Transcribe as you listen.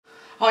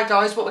Hi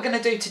guys, what we're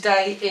going to do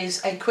today is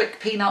a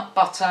quick peanut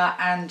butter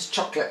and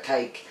chocolate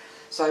cake.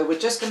 So we're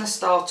just going to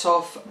start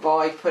off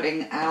by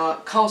putting our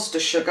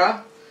caster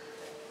sugar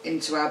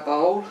into our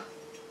bowl,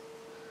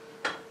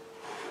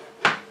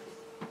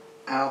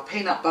 our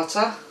peanut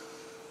butter.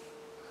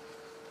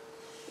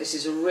 This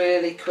is a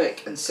really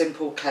quick and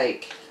simple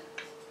cake.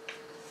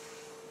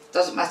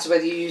 Doesn't matter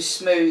whether you use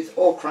smooth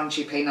or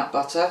crunchy peanut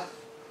butter.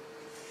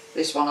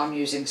 This one I'm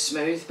using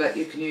smooth, but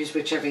you can use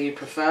whichever you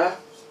prefer.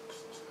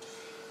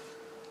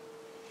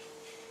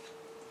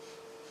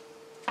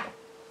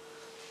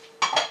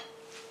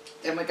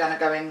 Then we're going to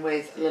go in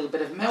with a little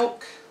bit of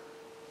milk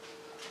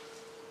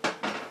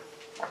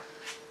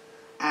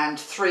and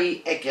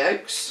 3 egg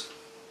yolks.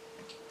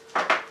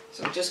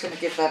 So we're just going to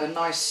give that a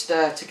nice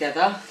stir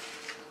together.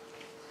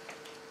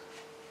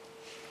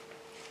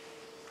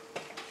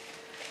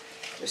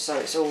 Just so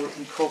it's all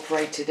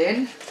incorporated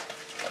in.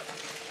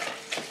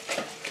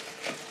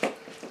 You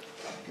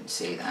can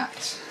see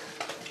that.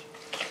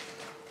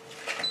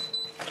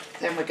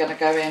 Then we're going to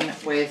go in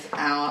with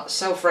our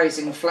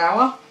self-raising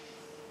flour.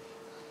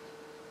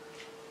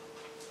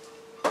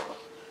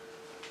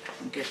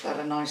 And give that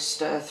a nice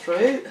stir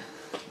through.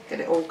 Get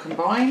it all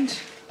combined.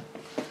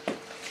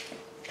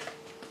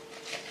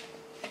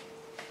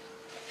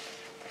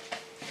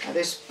 Now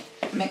this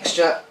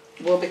mixture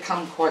will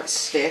become quite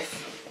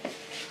stiff.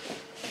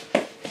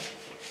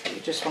 You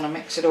just want to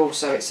mix it all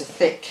so it's a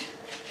thick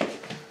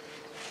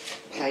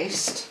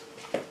paste.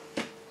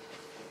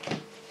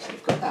 So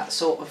you've got that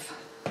sort of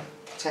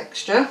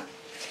texture.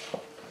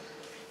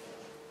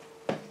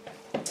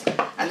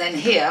 And then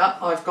here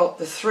I've got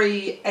the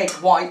 3 egg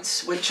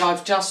whites which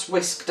I've just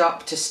whisked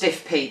up to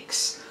stiff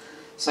peaks.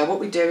 So what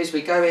we do is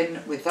we go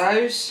in with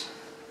those.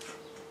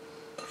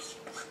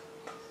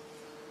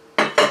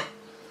 And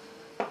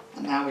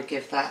now we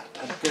give that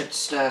a good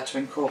stir to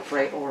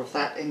incorporate all of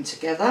that in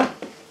together.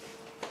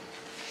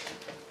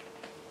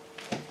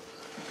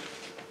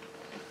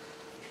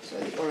 So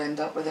that you'll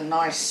end up with a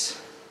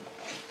nice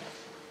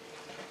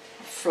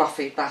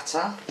fluffy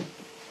batter.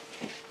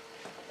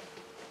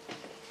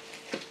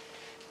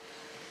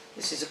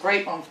 This is a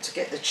great one to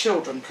get the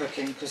children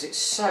cooking because it's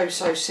so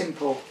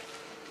simple.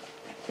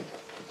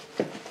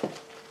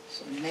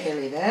 So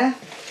nearly there.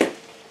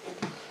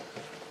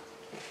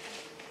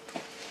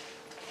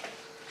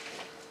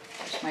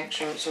 Just make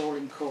sure it's all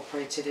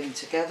incorporated in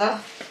together.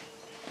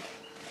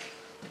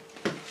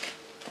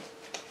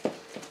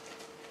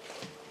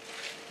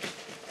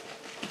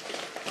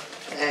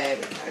 There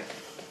we go.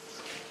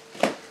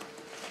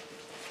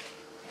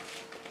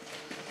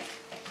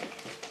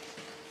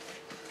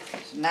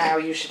 Now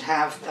you should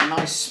have a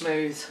nice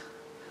smooth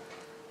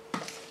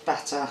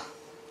batter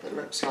that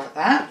looks like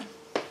that.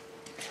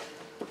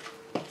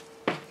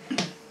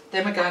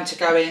 Then we're going to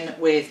go in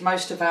with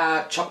most of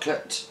our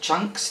chocolate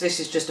chunks.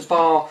 This is just a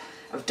bar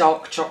of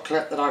dark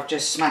chocolate that I've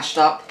just smashed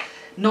up.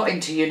 Not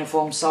into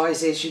uniform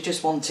sizes, you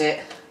just want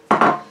it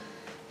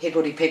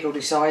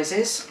higgledy-piggledy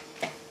sizes.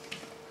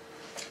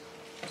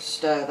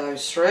 Stir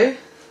those through.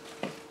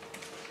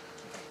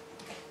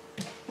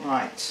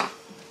 Right.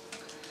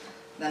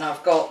 Then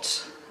I've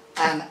got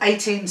an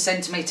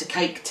 18cm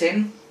cake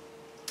tin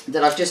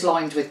that I've just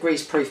lined with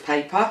greaseproof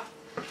paper,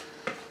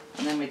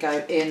 and then we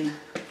go in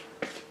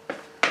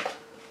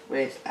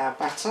with our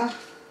batter.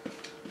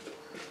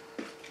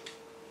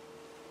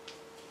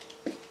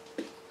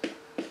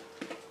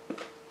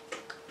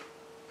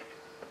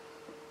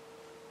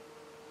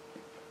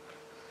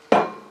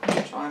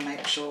 Try and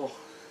make sure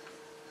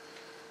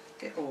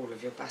get all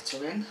of your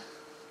batter in.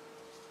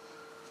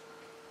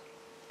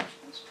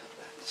 Let's put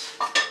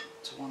that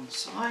to one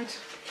side.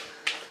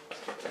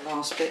 Get the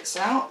last bits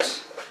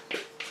out.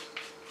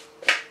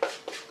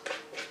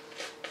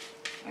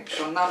 Make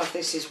sure none of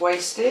this is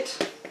wasted.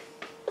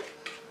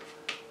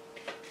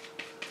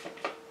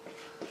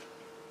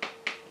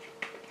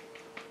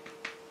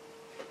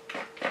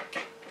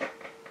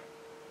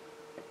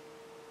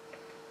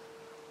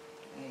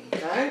 There you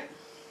go.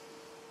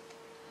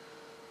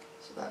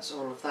 So that's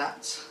all of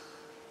that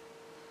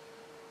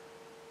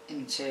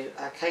into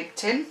our cake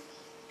tin.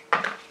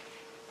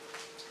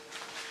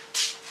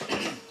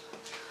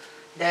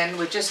 Then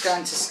we're just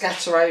going to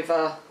scatter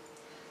over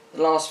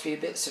the last few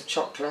bits of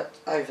chocolate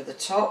over the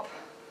top.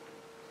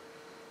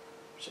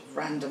 Sort of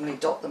randomly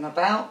dot them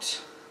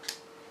about.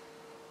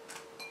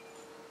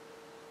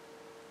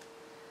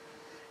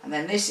 And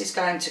then this is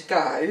going to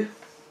go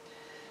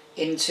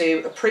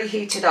into a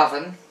preheated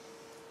oven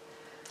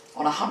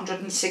on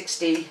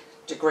 160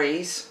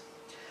 degrees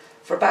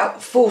for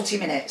about 40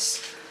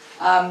 minutes.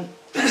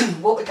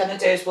 What we're going to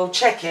do is we'll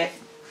check it.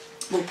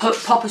 We'll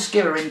pop a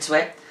skewer into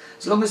it.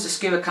 As long as the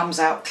skewer comes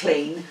out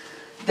clean,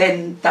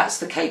 then that's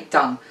the cake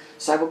done.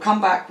 So we'll come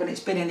back when it's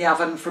been in the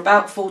oven for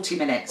about 40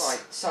 minutes.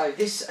 Right, so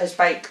this has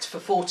baked for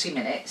 40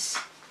 minutes.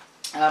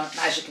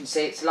 As you can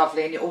see, it's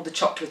lovely and all the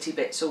chocolatey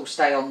bits all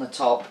stay on the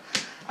top.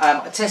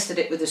 I tested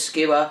it with a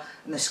skewer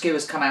and the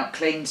skewer's come out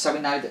clean, so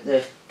we know that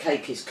the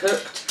cake is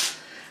cooked.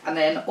 And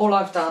then all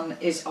I've done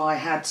is I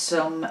had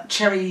some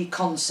cherry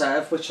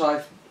conserve, which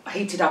I've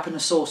heated up in a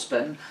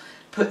saucepan,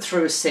 put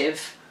through a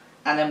sieve,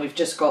 and then we've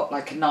just got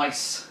like a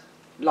nice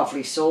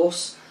lovely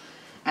sauce.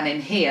 And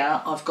in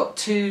here I've got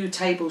 2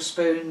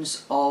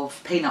 tablespoons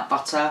of peanut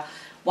butter,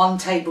 1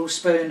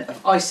 tablespoon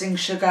of icing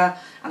sugar,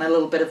 and a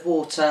little bit of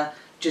water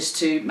just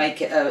to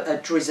make it a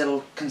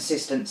drizzle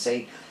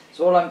consistency.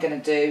 So all I'm going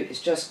to do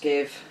is just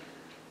give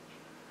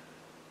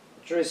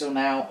a drizzle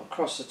now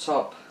across the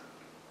top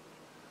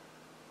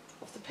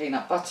of the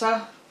peanut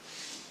butter,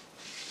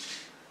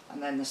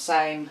 and then the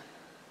same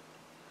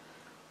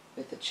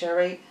with the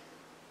cherry.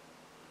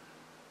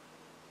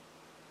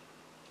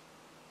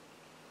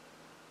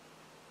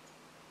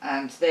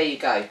 And there you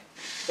go.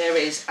 There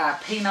is our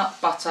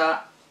peanut butter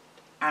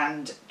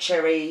and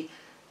cherry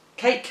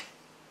cake.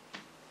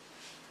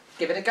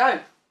 Give it a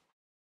go.